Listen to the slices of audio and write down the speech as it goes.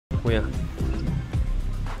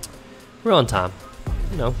We're on time.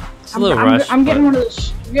 You know, it's a little rush. I'm getting one of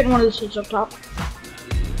those. I'm getting one of the seats up top.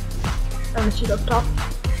 Or the seat up top.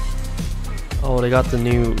 Oh, they got the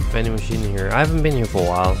new vending machine here. I haven't been here for a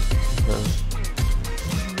while.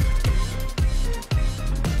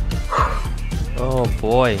 Oh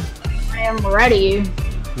boy. I am ready.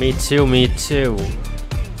 Me too. Me too.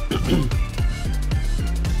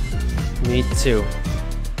 Me too.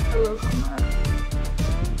 Hello, comrade.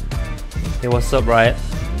 Hey, what's up, Riot?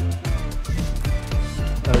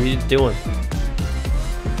 How are you doing?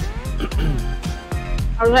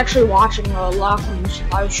 I was actually watching Lachlan's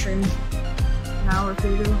live stream an hour or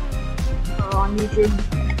two ago on YouTube.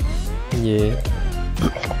 Yeah.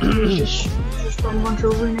 He was just playing a bunch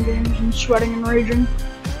of arena games and sweating and raging.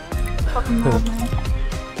 Fucking madman.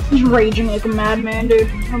 He's raging like a madman, dude.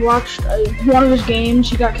 I watched one of his games.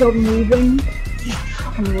 He got killed in weaving. Just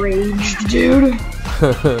fucking raged, dude.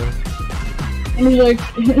 And he's like,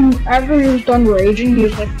 after he was done raging, he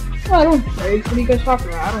was like, oh, I don't rage. What are you guys talking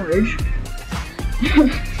about? I don't rage.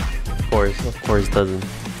 Of course doesn't.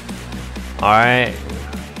 Alright.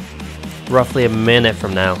 Roughly a minute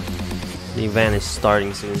from now. The event is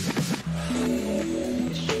starting soon.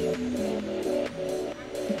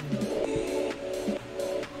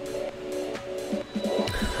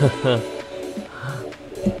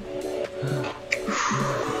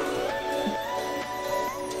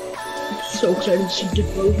 So excited to see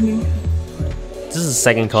Diplo new. This is the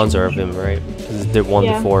second concert of him, right? Because he did one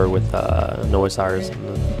before with Noah Cyrus.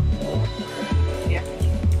 Yeah.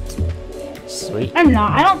 Sweet. I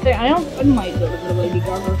might go to the Lady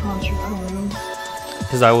Gaga concert. I don't know.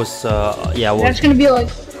 Because I was, yeah. Well, that's gonna be like a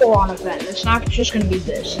full-on event. It's not just gonna be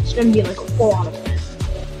this. It's gonna be like a full-on event.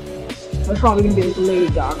 It's probably gonna be like a Lady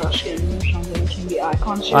Gaga skin or something. It's gonna be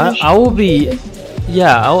icon series. I will be.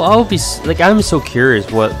 Yeah, I'll be like, I'm so curious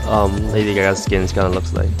what Lady Gaga's skin is gonna look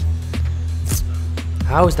like.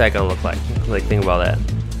 How is that gonna look like? Like, think about that.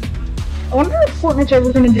 I wonder if Fortnite's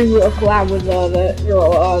ever gonna do a collab with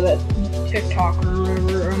that TikTok or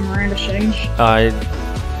whatever Miranda sings. I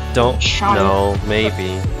don't know.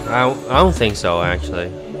 Maybe. I don't think so, actually.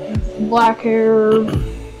 Black hair,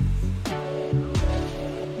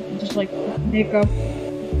 just like makeup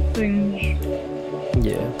things.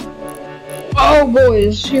 Yeah. Oh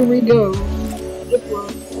boys, here we go. Diplo.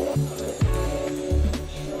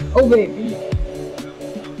 Oh baby.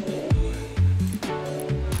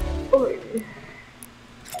 Oh baby.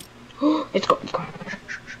 It's going.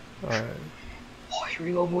 Alright. Oh, here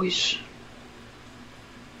we go, boys.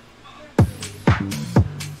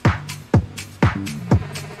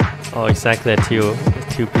 Oh, exactly at 2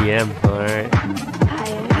 p.m. Alright.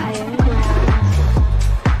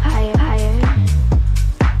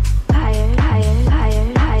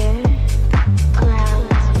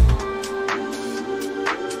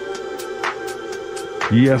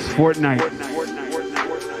 Yes, Fortnite.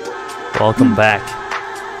 Welcome back.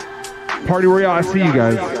 Party Royale, I see you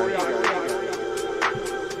guys.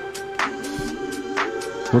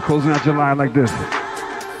 We're closing out July like this.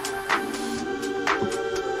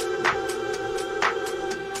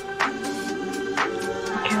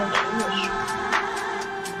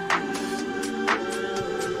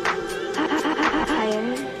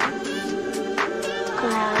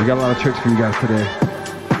 We got a lot of tricks for you guys today.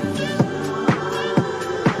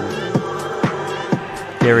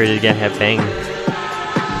 Get ready to get head banged.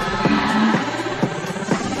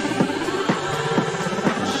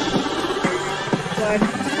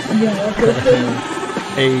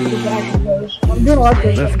 Hey.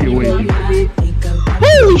 Let's get wavy.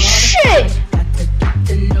 Holy shit!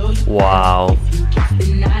 Wow.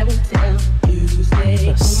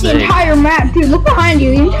 That's The sick. entire map, dude. Look behind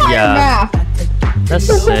you. The entire map. That's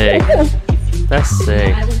sick. That's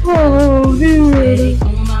sick. Oh, dude.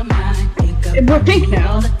 We're pink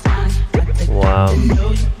now. Wow.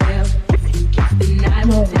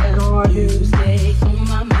 Oh my god, dude.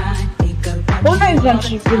 Fortnite events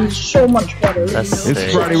have been so much better. That's sick.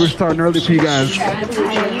 It's Friday, we're starting early for you guys.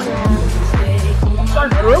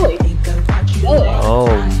 Starting early. Oh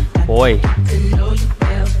boy.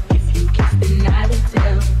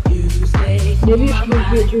 Maybe it's supposed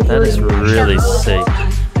to be at 2:30. That is really sick.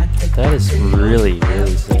 That is really,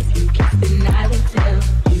 really sick.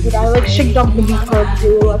 Dude, I like synced up the beat card to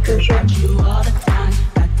the electrician.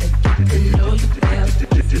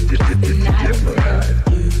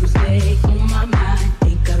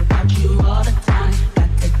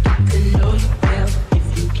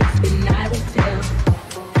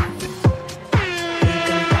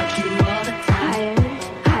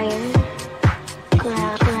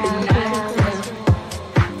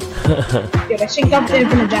 Get I synced up to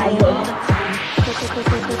Infinite Download.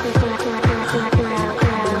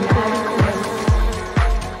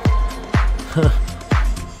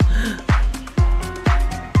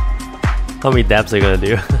 How many dabs are you gonna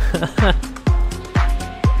do?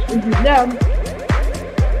 Yeah.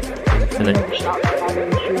 Infinite.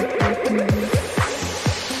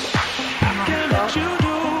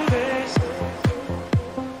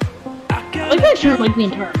 Like that turned like the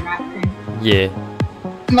entire map thing. Yeah.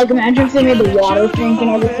 Like imagine if they made the water tank and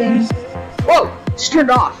everything. Whoa, it's turned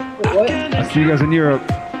off. Wait, what? I'll see you guys in Europe.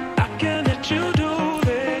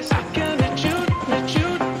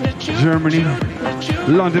 Germany,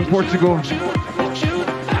 London, Portugal,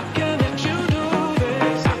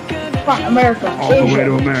 Fuck, America. all the Asia. way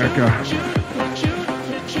to America.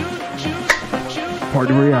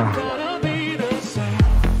 Party Royale.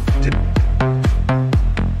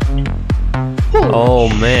 Oh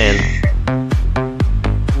man.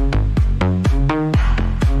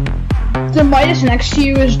 The Midas next to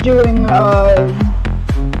you is doing, hang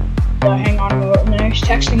on a moment, he's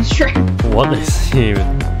texting string. What is he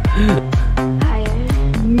even?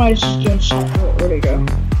 Midas is doing something. Where'd he go?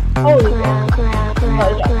 Oh,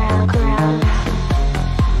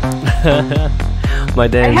 My I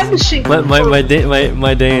dance. have to sing.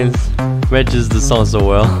 My dance matches the song so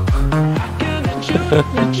well.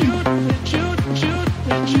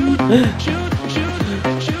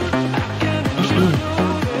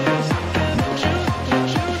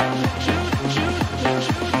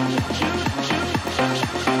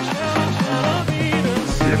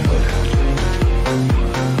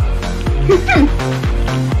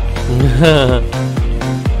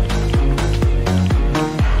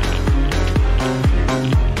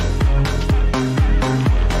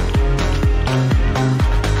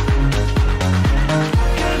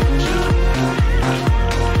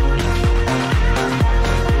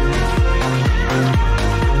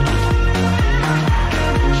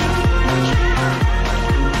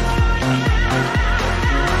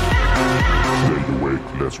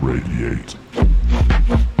 Let's radiate.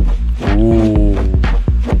 Ooh.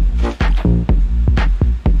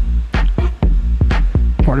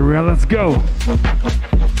 Party Royale, let's go.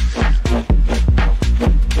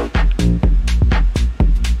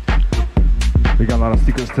 We got a lot of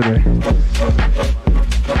secrets today.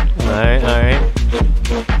 Alright.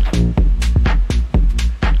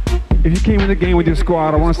 If you came in the game with your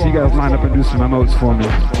squad, I want to see you guys line up and do some emotes for me.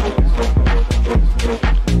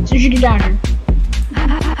 So you should get down here.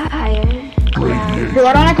 Yo,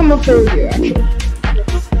 why don't I come up there with you, actually? Get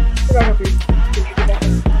back up here. Get back up.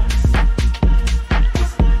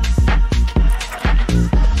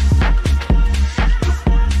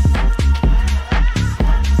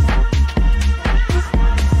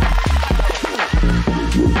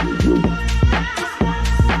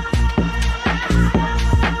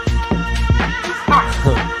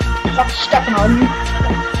 Stop stepping on me.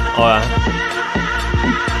 Oh yeah.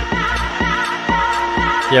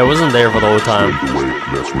 Yeah, it wasn't there for the whole time.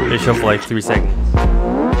 They showed for like 3 seconds.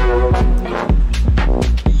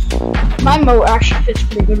 My moat actually fits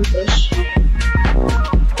pretty good with this.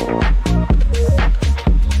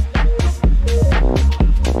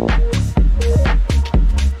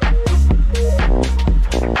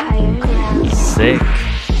 Sick.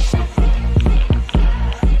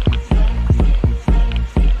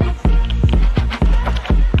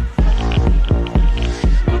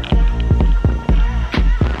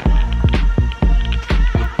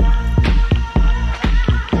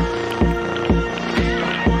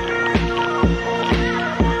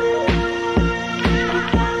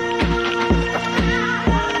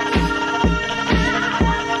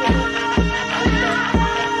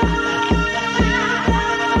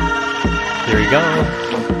 Here we go.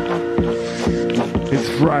 It's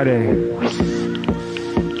Friday.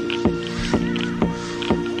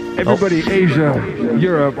 Everybody, Asia,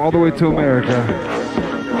 Europe, all the way to America.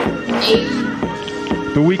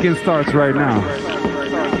 The weekend starts right now.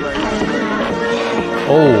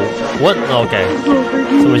 Oh, what? Okay.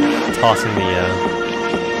 Someone's tossing the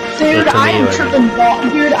Dude, the I am tomato. tripping ball.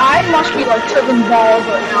 Dude, I must be like tripping balls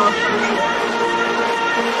right now.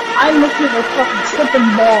 I must be like fucking tripping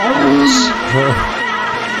balls. Oh,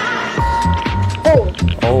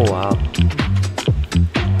 Oh wow.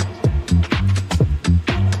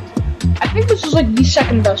 I think this is like the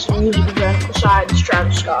second best music event besides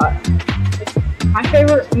Travis Scott. My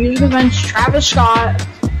favorite music events: Travis Scott.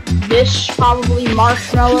 This probably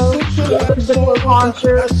Marshmello, the Diplo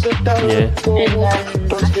concert, Yeah. and then I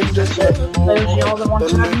think that's it. Those the other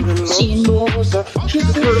ones I've seen.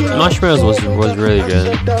 Marshmallows was really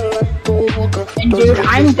good. And dude,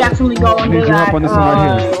 I'm definitely going to that, on this one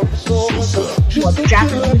right here. what,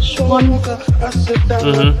 Japanese one?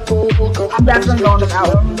 I'm definitely going to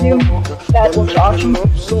that one with you. That looks awesome.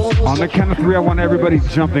 On the count of 3, I want everybody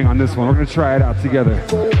jumping on this one. We're gonna try it out together.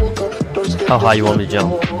 How high you want me to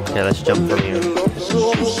jump? Okay, let's jump from here.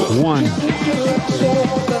 1,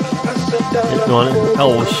 You want it?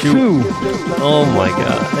 Oh shoot! 2, Oh my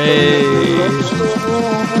god! Hey!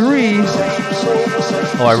 3.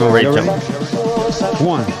 Oh, I remember jump.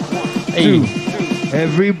 1, Hey! 2.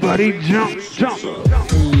 Everybody jump, jump.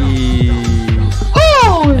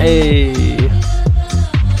 Oh! Hey!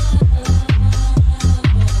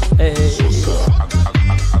 Hey!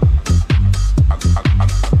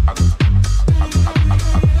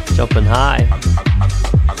 Jumping high.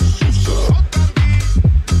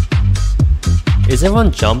 Is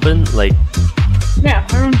everyone jumping? Like, Yeah,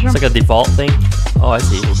 everyone's it's jumping. like a default thing? Oh, I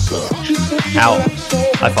see. Ow.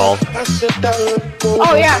 I fall.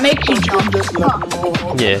 Oh yeah, it makes you jump.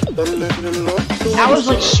 Huh. Yeah. I was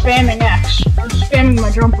like spamming X. I was spamming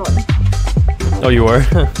my jump button. Oh, you were?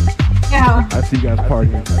 Yeah. I see you guys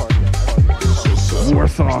partying.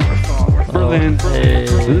 Warsaw, Berlin, Hey.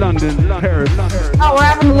 London, Paris, Oh, we're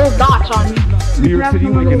having the little dots on me. New York City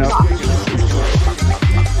waking up.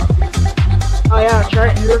 Oh yeah, that's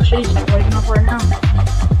right. New York City's like waking up right now.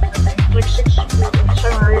 It's like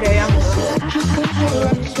 7 or 8 a.m.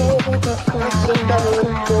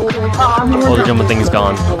 Oh, the jumping thing is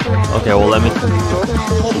gone. Okay, well, let me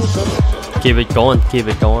keep it going. Keep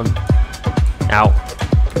it going. Ow.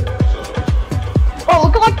 Oh,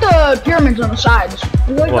 look at like the pyramids on the sides.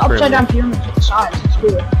 Look at like What the upside down pyramid? pyramids on the sides. It's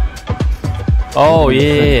cool. Oh,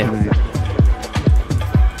 yeah.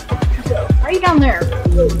 Right down there.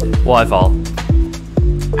 Well, I fall.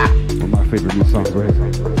 One of my favorite new songs right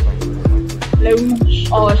here. Loads.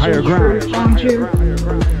 Oh, it's Higher a ground. favorite song too.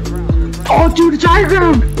 Oh, dude, it's higher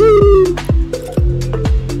ground. Woo!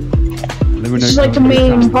 This is like the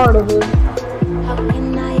main part of it.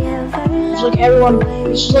 It's like everyone.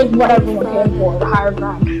 This is like what everyone came for. The higher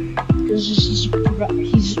ground. Because he's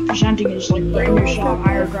presenting his like brand new song,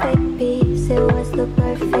 Higher Ground.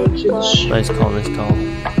 Nice call, nice call.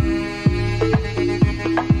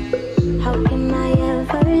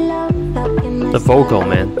 The vocal,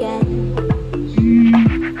 man.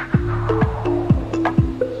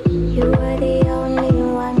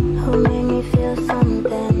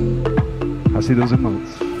 I see those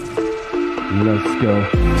emotes. Let's go.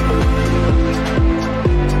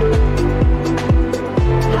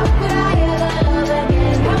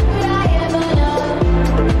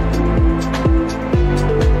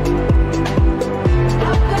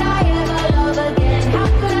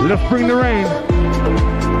 Let's bring the rain.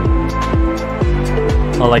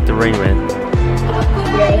 I like the ring, man.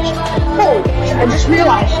 Oh, I just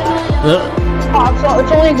realized that. Oh,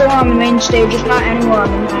 it's only going on the main stage, it's not anywhere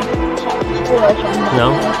on the map. It's cool, that's why I'm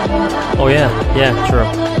not- No? Oh, yeah. Yeah, true.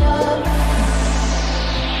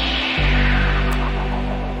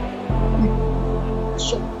 It's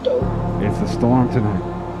so dope. It's a storm tonight.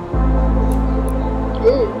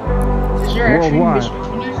 Ooh. Is there actually gonna be Worldwide. some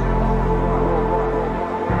fun?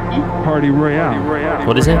 Party Royale.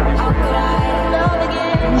 What is it?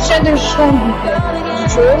 You said there's a storm here. Is it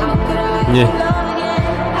true? Yeah.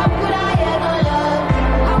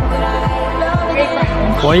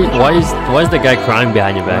 Why is the guy crying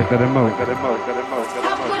behind your Like back? that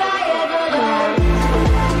emote.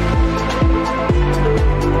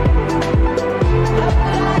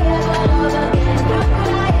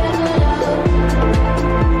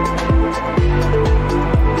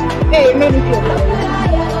 Hey, it made me feel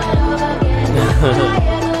better.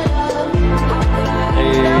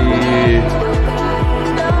 Hey.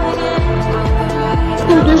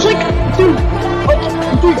 Dude, there's like, dude,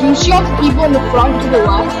 do you see all the people in the front to the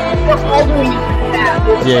left? They're all doing it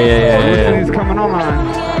bad. Yeah. He's coming online.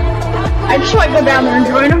 I just want to go down there and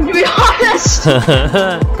join them, to be honest.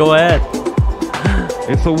 Go ahead.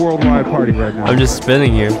 It's a worldwide party right now. I'm just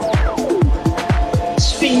spinning here.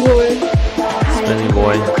 Spin boy. Spinning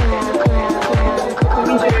boy.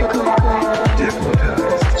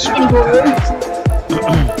 Spin boy.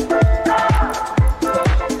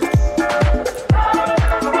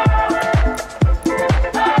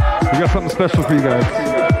 We got something special for you guys.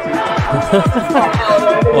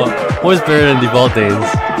 Well, what's better than default days?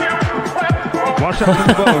 Watch out for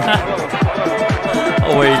the boat.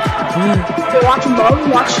 Oh wait. They're watching boat.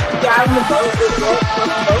 Watch the guy on the boat.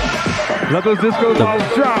 Let those disco balls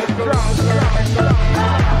drop.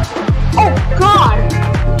 Oh God!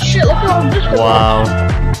 Shit! Look at all this. Wow.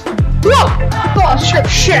 Whoa! Oh shit!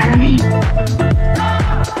 Shit! I mean.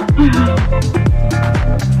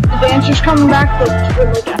 dancers coming back, like, for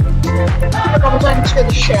like a couple seconds, scare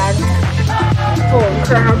the shit out of me. Holy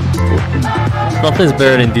crap. Nothing's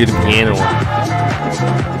better than do the piano one.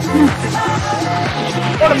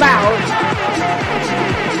 What about?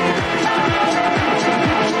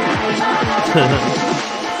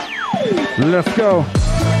 Let's go.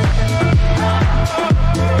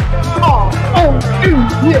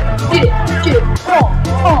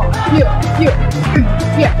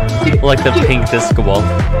 Yeah. Like the pink disco ball.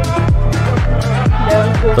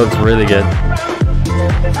 Yeah. Looks really good.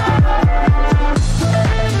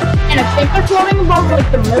 And I think they're floating above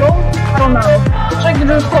like the middle. I don't know. It's like they're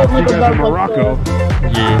just floating like above Morocco. Like,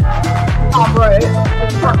 Yeah. top right.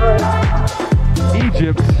 Front right.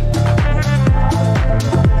 Egypt.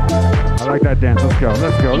 I like that dance. Let's go.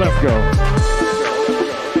 Let's go. Let's go.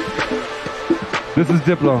 This is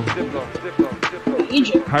Diplo.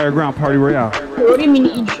 Egypt. Higher ground party royale. What do you mean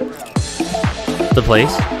Egypt? The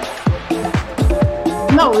place?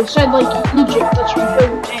 No, it said like Egypt. That's my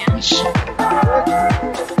favorite dance.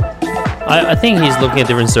 I think he's looking at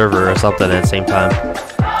different server or something at the same time.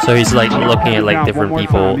 So he's like looking at like different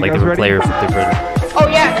people, like different players with different Oh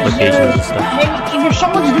yeah, locations and stuff. maybe either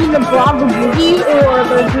someone's doing the Bravo Boogie or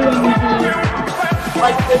they're doing the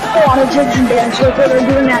like the full-on Egyptian dance, like where they're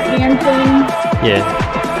doing that hand thing. Yeah.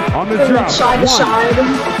 On the Like drop. side to side. 1,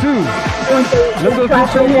 2. Like the clap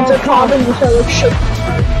their hands like Calvin and start like shaking.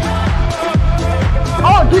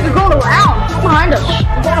 Oh dude, they're going around. Behind us.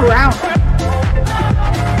 They're going around.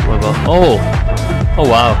 What about? Oh. Oh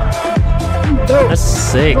wow. Dope. That's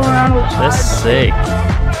sick. Going around with That's sick.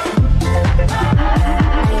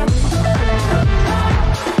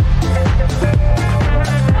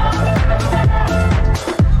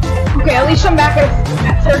 Okay, at least I'm back at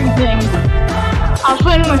 30 thing. I was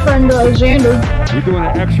playing with my friend Xander. We're doing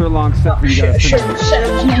an extra long set for you guys Should tonight. have said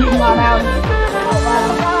his name out loud.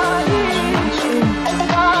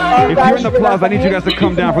 If you're in the plaza, I need you guys to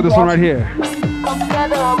come down for this one right here.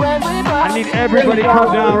 I need everybody to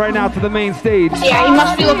come down right now to the main stage. Yeah, he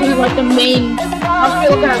must be looking at like the main. Must be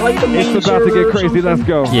looking at like the main. It's about to get crazy. Let's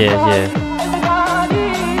go. Yeah, yeah.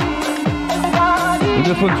 When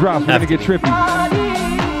this one drops, we're gonna get trippy.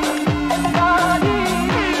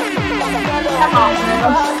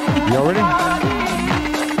 Y'all ready?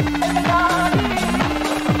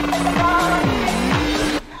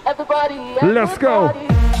 Let's go.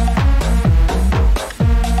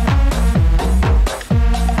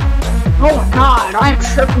 Oh my god, I'm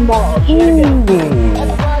tripping balls.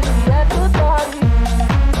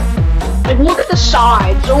 Like, look at the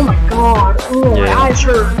sides. Oh my god. Oh, my Yeah. eyes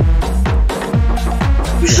hurt.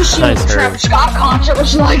 You should see what eyes the hurt. Travis Scott concert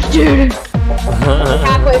was like, dude.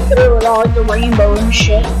 Halfway through with all like the rainbow and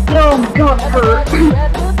shit. Oh my god, it hurt.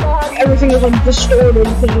 Everything was like distorted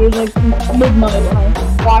because it was like midnight when I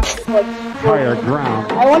watched it, like. Higher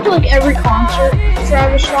ground. I went to like every concert of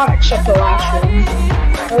Travis Scott except the last one.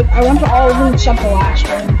 Like, I went to all of them except the last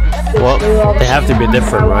one. Well, they have to be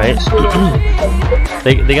different, right?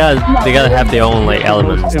 they gotta have their own like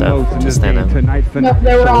elements and stuff to stand out. No,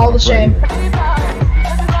 they were all the same.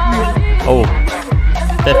 Oh,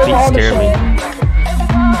 that They were all beat the scared me. same.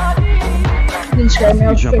 Didn't scare me, I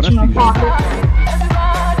was fixing my pocket.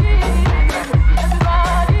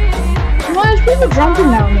 Why is people jumping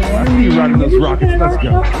down there? I see you riding those rockets. Let's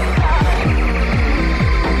go.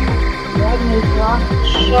 Riding those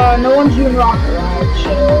rockets. No one's doing rocket rides,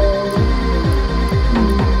 so.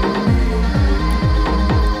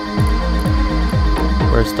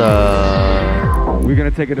 Where's the? We're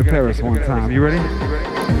gonna take it to Paris one time. You ready?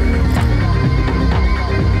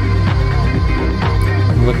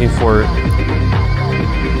 I'm looking for.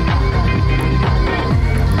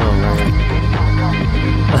 Oh man.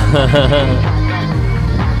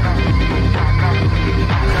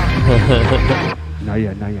 Not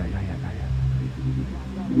yet, not yet, not yet, not yet.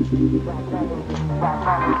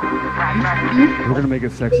 We're gonna make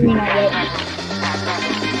it sexy.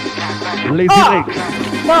 Lazy Lake,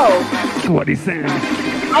 No! Sweaty Sands.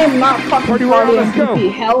 I am not fucking Party round, partying let's go. goofy.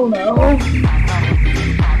 Hell no.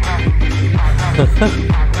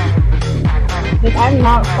 Like, I'm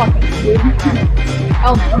not fucking dude.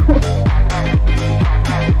 Hell no.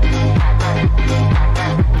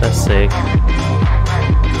 That's sick.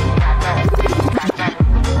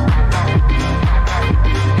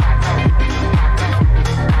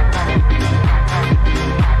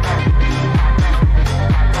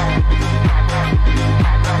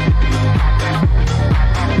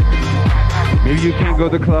 Maybe you can't go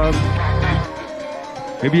to the club.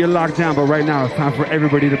 Maybe you're locked down, but right now it's time for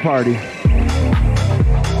everybody to party.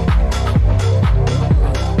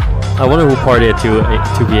 I wonder who partied at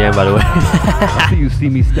 2 p.m. by the way. I see you see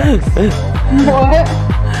me stacks. What?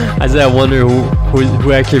 I said I wonder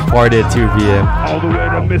who actually partied at 2 p.m. All the way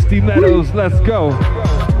to Misty Meadows. Let's go.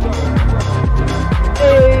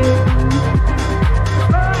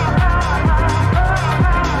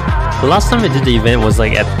 The last time I did the event was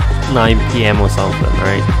like at 9 p.m. or something,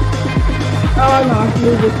 right? Oh no,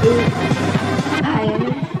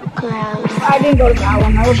 I didn't go to that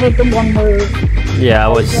one. That was like the one where Yeah, I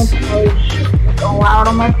was allowed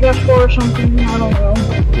on my PS4 or something. I don't know.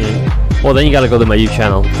 Yeah. Well, then you gotta go to my YouTube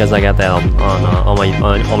channel because I got that on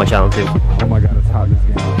my channel too. Oh my god, it's hot in this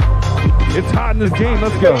game. It's hot in this game.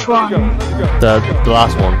 Let's go. Which one? The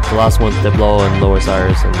last one, Diplo and Lower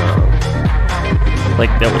Cyrus, and like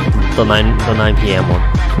that was the 9 p.m. one.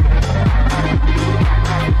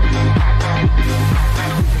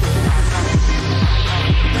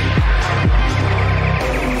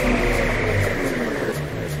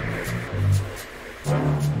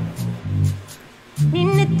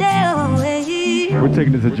 We're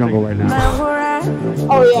taking it to the jungle right now.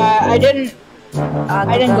 Oh yeah, I didn't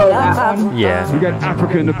go to that one. Yeah. We got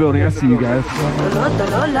Africa in the building. I see you guys.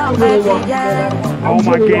 Really want to do that. All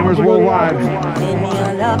my gamers worldwide.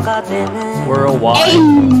 Worldwide.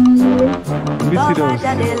 Let me see those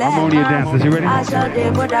harmonia dances. You ready?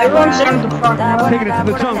 Everyone's down at the front now. Taking it to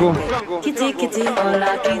the jungle.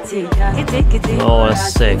 Oh,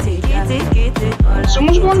 that's sick.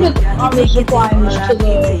 Someone's going to on the zip lines to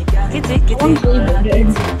the. One's leaving,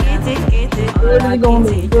 dude. They're literally going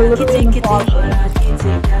to. They're literally in the plaza.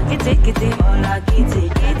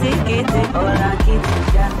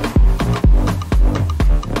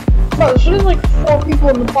 Bro, there's like 4 people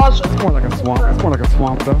in the plaza. It's more like a swamp. It's more like a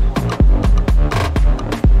swamp, though.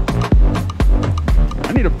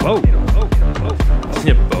 I need a boat.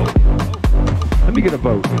 Yeah, boat. Let me get a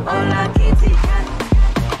boat.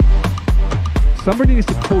 Somebody needs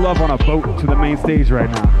to pull up on a boat to the main stage right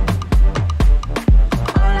now.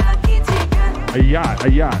 A yacht.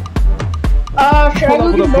 Should I Pull up go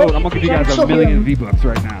with a get boat. I'm gonna give you guys a million V-Bucks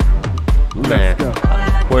right now. Let's go.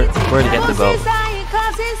 Where to get the boat?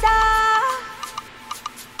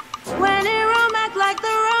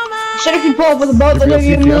 Said if you pull up with a boat, they'll give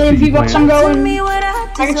you a million V-Bucks. I'm going.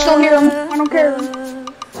 I can still hear them. I don't care.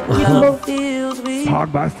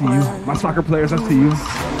 Pogba, I see you. My soccer players, I see you.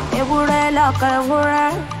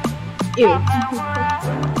 Ew. No.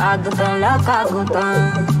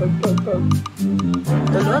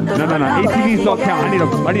 ATVs don't count. I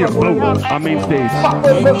need a boat on main stage.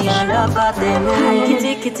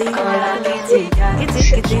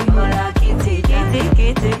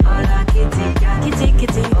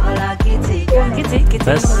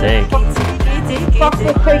 That's sick. Fuck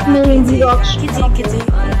the fake million V-Bucks.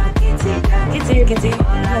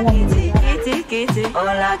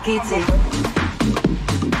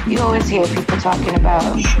 You always hear people talking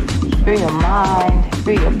about free your mind,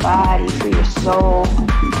 free your body, free your soul,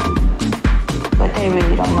 but they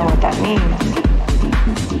really don't know what that means.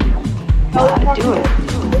 Know how to do it.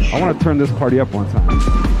 I want to turn this party up one time.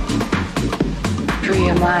 Free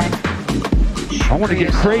your mind. I want to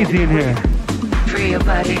get crazy in here. Free your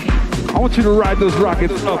body. I want you to ride those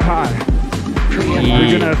rockets up high. Free your We're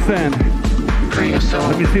mind. gonna ascend. Free your soul.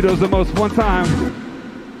 Let me see those the most one time.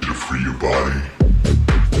 To free your body.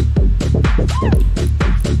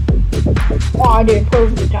 Oh, I did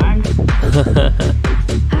perfectly timed.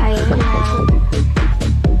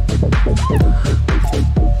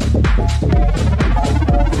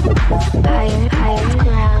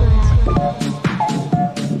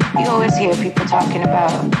 You always hear people talking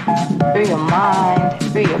about free your mind,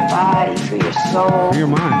 free your body, free your soul, Free your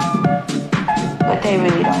mind. but they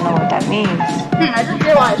really don't know what that means. I just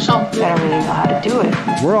realized something. They don't really know how to do it.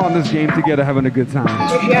 We're all in this game together having a good time.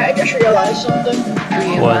 Yeah, I just realized something.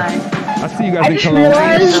 Free your What? mind, I see you guys I in just Cologne.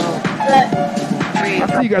 realized that free your I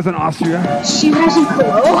see you guys in Austria. see you guys in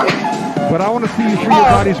Cologne. But I want to see you free your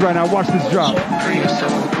bodies right now. Watch this drop. free your soul.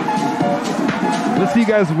 Let's see you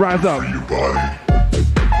guys rise up. Your body.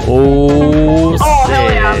 Oh, Oh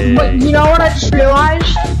hell yeah! But sick. you know what I just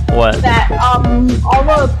realized? What? That all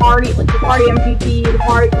the party, like the party MVP, the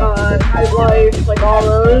party nightlife, like all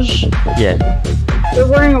those, Yeah. they're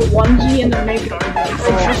wearing a onesie and they're naked.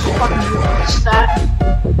 It's just fucking nuts. That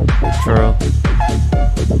True.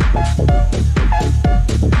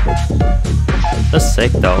 That's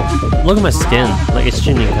sick though. Look at my skin. Like it's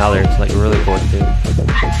changing colors. Like really cool too.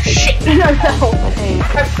 shit. I know.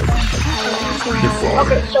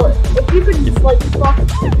 Okay, so if you could like fuck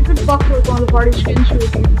with one of the party skins, who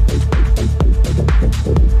would you?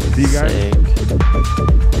 See you guys? Sick.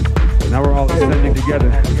 Now we're all ascending together.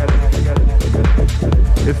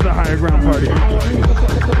 It's the higher ground party.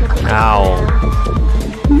 Ow.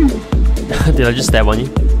 Did I just stab on you?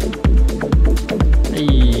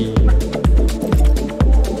 Hey.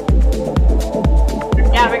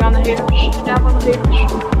 Dabbing on the haters. Dab on the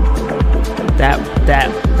haters. That.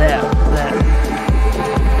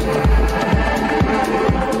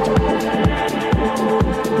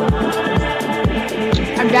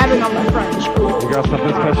 I'm dabbing on my friends. We got something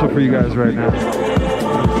special for you guys right now.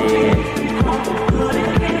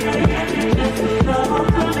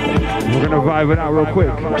 We're gonna vibe it out real quick.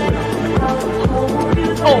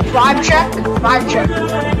 Oh, vibe check? Vibe check.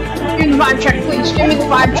 Give me the vibe check, please. Give me the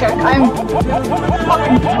vibe check. I'm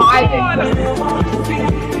fucking vibing.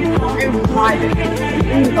 I'm vibing.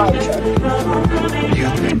 Give me the vibe check.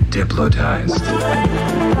 You've been diplotized.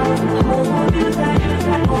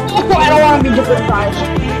 Oh, I don't want to be diplotized.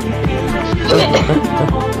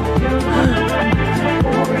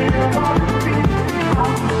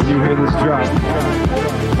 You hear this drop.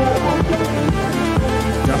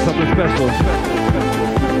 Got something special.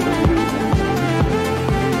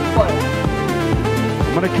 What?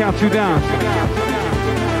 I'm gonna count you down.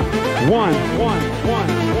 1,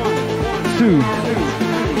 2,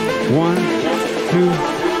 1, 2.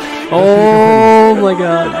 Oh my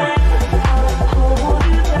god.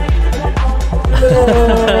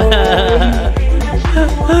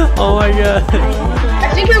 Oh my god. I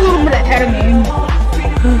think you're a little bit ahead of me.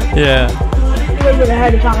 Yeah. A little bit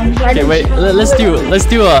ahead of time. Okay, wait. Let's do a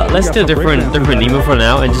different Nemo for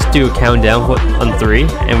now, and just do a countdown on 3,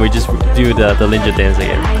 and we just do the ninja dance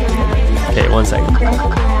again. Okay, 1 second.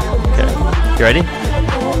 Okay, you ready?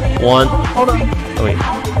 1. Hold on. Oh wait.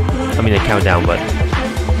 I mean a countdown, but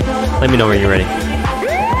let me know when you're ready.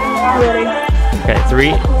 I'm ready. Okay,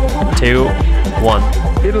 3, 2, 1.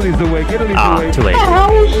 Italy's awake. Italy's awake. Too late. What the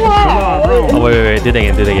hell was that? Oh wait. Do it again.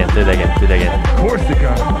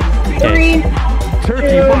 Corsica. Okay. 3, Turkey,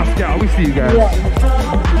 2, Moscow. We see you guys. 1.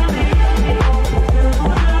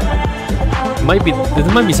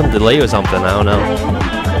 There might be some delay or something. I don't know.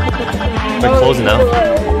 We're closing up.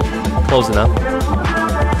 Closing up.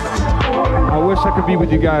 I wish I could be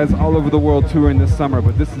with you guys all over the world touring this summer,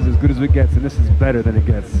 but this is as good as it gets, and this is better than it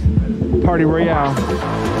gets. Party Royale.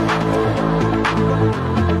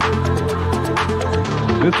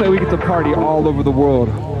 This way we get to party all over the world.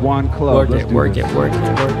 One club. Work it.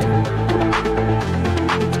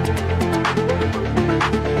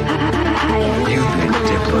 You've been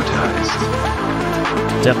diplotized.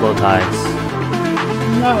 Diplotized.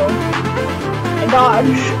 No. I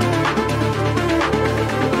dodged.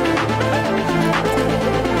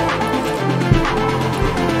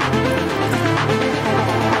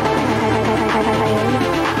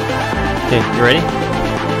 Okay, you ready? I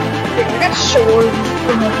got swords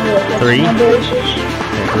from the 3. Okay,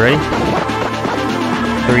 you ready?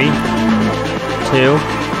 3, 2,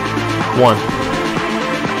 1.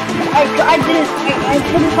 I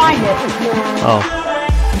couldn't find it. Oh.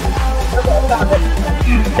 Okay, I found it.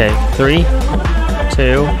 Okay, 3,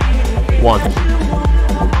 2, 1.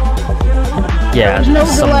 Yeah, There's no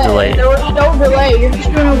some delay. There was no delay. You're just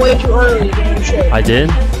doing it way too early than you should. I did?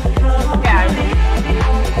 Yeah.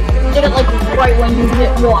 You did it like right when you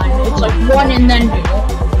hit 1. It's like 1 and then do.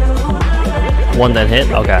 1 then hit?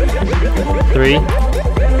 Okay. 3,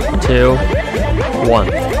 2, 1.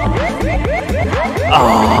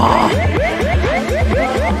 Ah.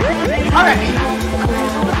 Alright.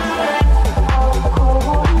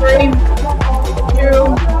 3, 2,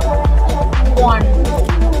 1.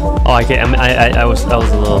 Oh, I can't. I was a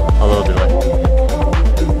little delayed.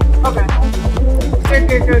 Okay.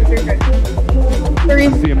 Good. 3,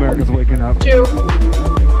 The Americans waking up. 2,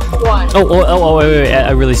 1. Oh, wait.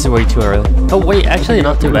 I really said way too early. Oh, wait, actually,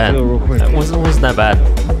 not too bad. It wasn't that bad.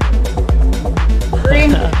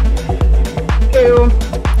 3, 2,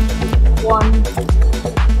 1.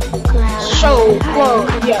 So close.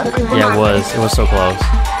 Yeah. Yeah, it was so close.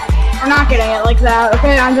 We're not getting it like that.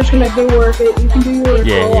 Okay, I'm just gonna do work it. You can do your work.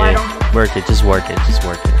 Yeah, I don't. Work it. Just work it.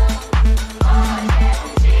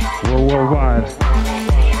 We're worldwide.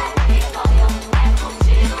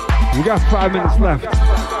 We got 5 minutes left.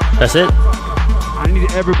 That's it? I need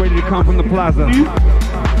everybody to come from the plaza.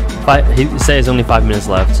 He says only 5 minutes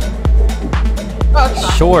left. Oh, it's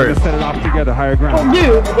not. Short. Let's set it off together, higher ground. Oh,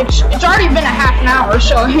 dude, it's already been a half an hour,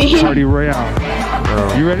 so I mean. Party Royale.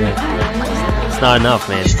 Oh, You ready? It's not enough,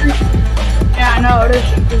 man. Yeah, I know it is.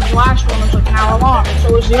 Because the last one was like an hour long, and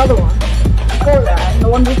so was the other one before that, and the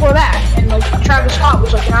one before that, and like Travis Scott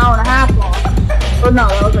was like an hour and a half long. Or no,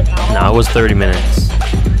 that was like an hour. No, it was 30 minutes.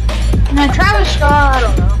 And then Travis Scott, I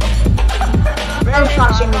don't know. Travis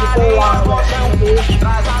Scott seemed to go along with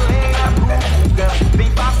that.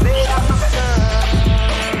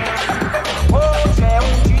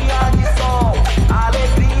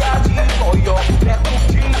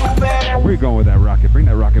 Where you going with that rocket? Bring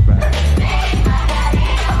that rocket back.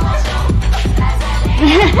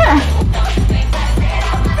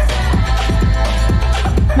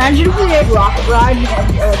 Imagine if we had rocket ride and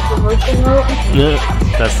reversing route.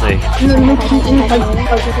 That's sick. And then like,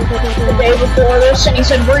 the day before this, and he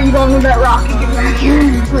said, "Where are you going with that rocket? Get back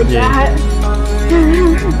here!" Like that.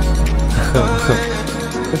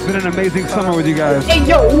 It's been an amazing summer with you guys. Hey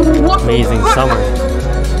yo, what? Amazing summer.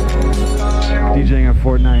 DJing at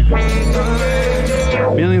Fortnite.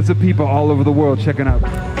 Millions of people all over the world checking out.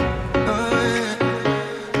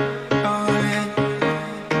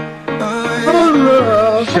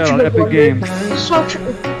 Shout out Epic Games. Such a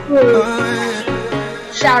cool.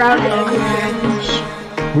 Shout out to Epic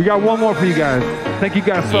Games. We got one more for you guys. Thank you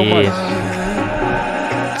guys so much.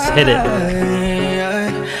 Let's hit it.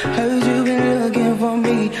 Heard you been looking for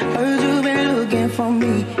me. Heard you been looking for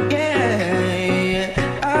me. Yeah.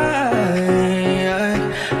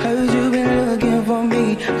 Heard you been looking for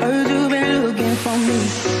me. Heard you been looking for me.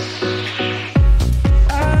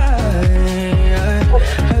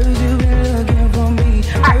 Heard you been looking for me.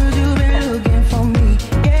 Heard you been looking for me.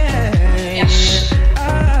 Yeah. Yes.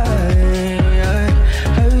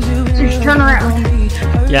 Heard you been Just turn around.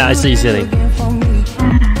 Yeah, I see you sitting.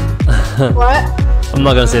 What? I'm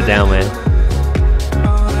not gonna sit down, man.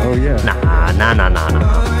 Oh yeah. Nah.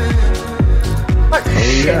 Oh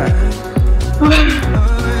yeah.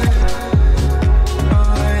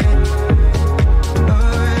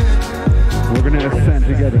 We're gonna ascend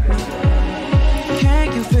together. Can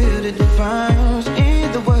you feel the difference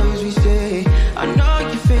in the words we say? I know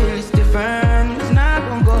you feel it's different. It's not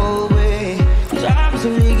gonna go away. Cause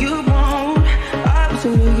obviously you won't.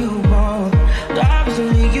 Obviously you won't.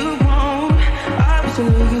 Obviously you won't. Obviously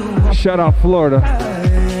you won't. Shout out Florida.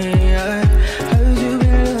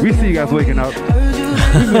 We see you guys waking up.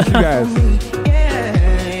 We miss you guys.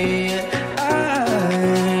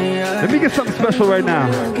 Let me get something special right now.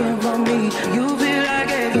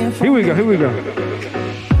 Here we go, here we go.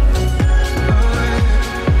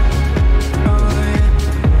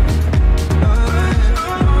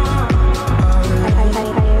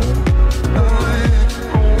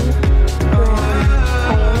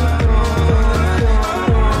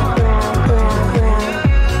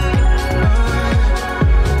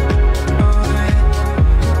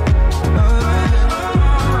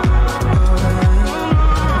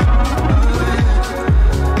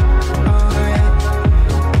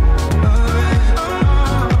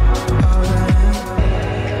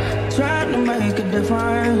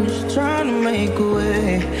 Trying to make a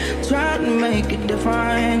way, trying to make it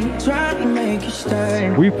define, trying to make you stay.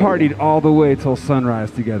 We partied all the way till sunrise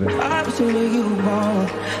together. Obviously you won't,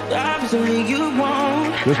 obviously you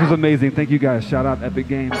won't. This was amazing. Thank you guys. Shout out Epic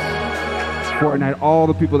Games, Fortnite, all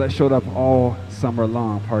the people that showed up all summer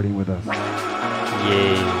long partying with us.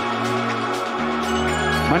 Yay.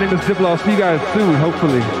 My name is Diplo. I'll see you guys soon,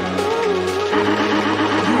 hopefully.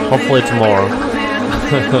 Hopefully tomorrow.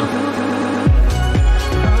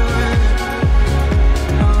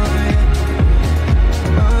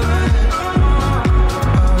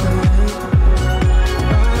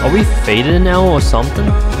 Are we faded now or something?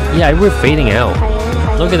 Yeah, we're fading out.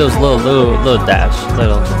 Look at those little dash,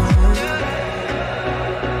 little.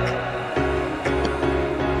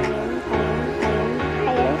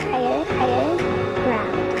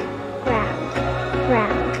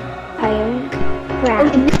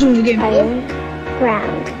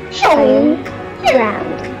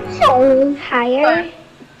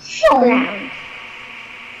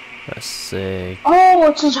 That's sick. Oh,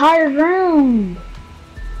 it's his higher ground.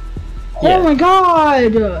 Yeah. Oh my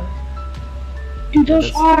god! Dude,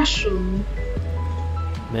 that's awesome.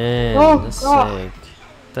 Man, Oh, that's God. sick.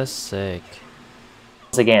 That's sick.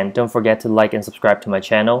 Once again, don't forget to like and subscribe to my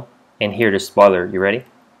channel. And here the spoiler, you ready?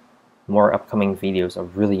 More upcoming videos are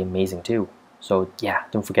really amazing too. So yeah,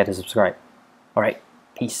 don't forget to subscribe. Alright,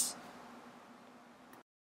 peace.